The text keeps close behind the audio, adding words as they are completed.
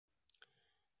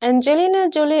Angelina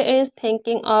Jolie is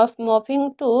thinking of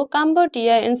moving to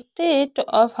Cambodia instead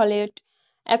of Hollywood.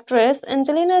 Actress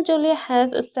Angelina Jolie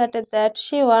has stated that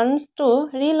she wants to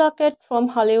relocate from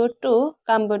Hollywood to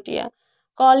Cambodia,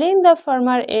 calling the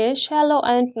former a shallow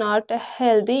and not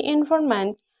healthy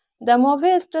environment. The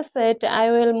movie star said,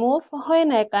 "I will move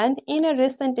when I can," in a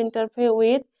recent interview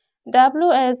with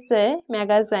WSJ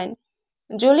magazine.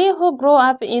 Jolie, who grew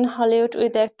up in Hollywood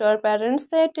with actor parents,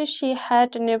 said she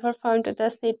had never found the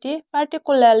city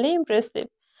particularly impressive.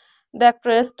 The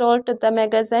actress told the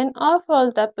magazine, "Of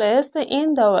all the places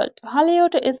in the world,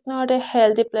 Hollywood is not a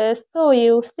healthy place, so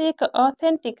you seek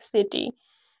authenticity."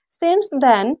 Since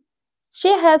then,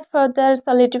 she has further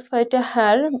solidified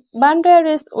her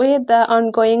boundaries with the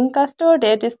ongoing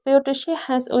custody dispute she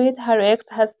has with her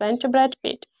ex-husband Brad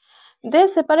Pitt. They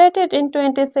separated in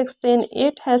 2016.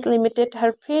 It has limited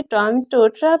her freedom to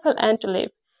travel and live,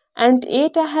 and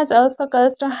it has also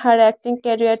caused her acting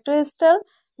career to settle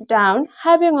down,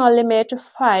 having only made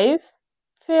 5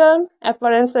 film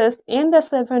appearances in the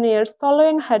 7 years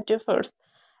following her divorce,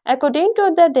 according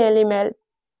to the Daily Mail.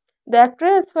 The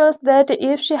actress feels that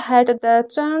if she had the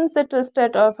chance to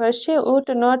start over, she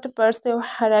would not pursue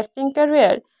her acting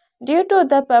career due to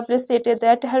the publicity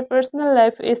that her personal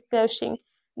life is causing.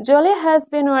 Jolie has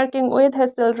been working with her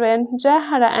children,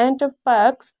 Zahara and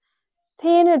Parks,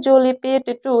 thin Jolie Pitt,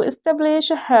 to establish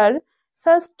her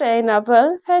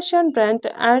sustainable fashion brand.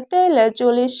 Taylor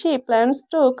Jolie, she plans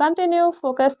to continue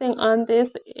focusing on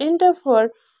this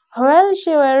endeavor while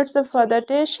she waits for the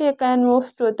day she can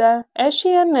move to the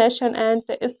Asian nation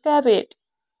and escape it.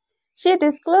 She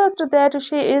disclosed that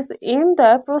she is in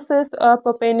the process of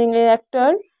opening an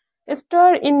actor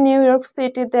store in New York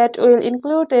City that will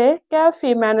include a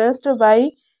cafe managed by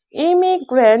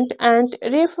immigrant and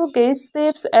refugee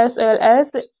chefs as well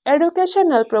as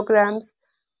educational programs.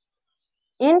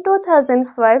 In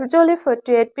 2005, Jolie,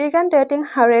 48, began dating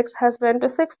her ex-husband,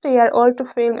 60-year-old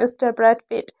film star Brad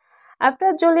Pitt.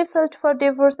 After Jolie filed for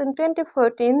divorce in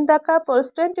 2014, the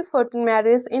couple's 2014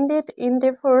 marriage ended in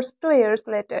divorce 2 years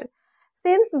later.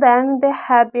 Since then, they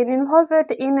have been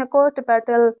involved in a court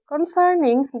battle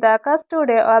concerning the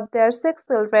custody of their 6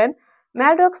 children: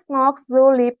 Maddox, Knox,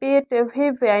 Jolie, Pitt,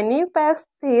 Vivienne,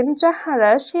 Paxton,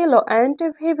 Zahara, Shiloh, and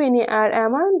Vivienne are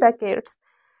among the kids.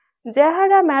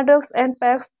 Zahara, Maddox, and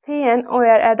Paxton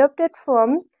were adopted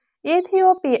from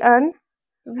Ethiopian,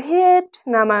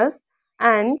 Vietnamese,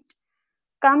 and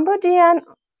Cambodian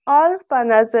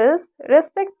orphanages,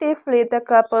 respectively. The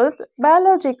couple's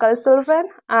biological children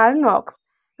are Knox,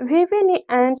 Vivienne,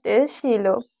 and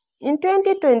Shiloh. In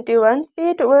 2021,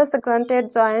 Pitt was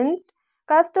granted joint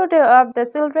custody of the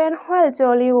children while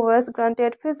Jolie was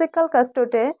granted physical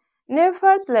custody.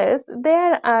 Nevertheless,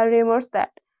 there are rumors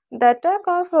that the tug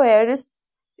of war is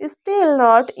still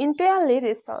not entirely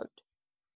resolved.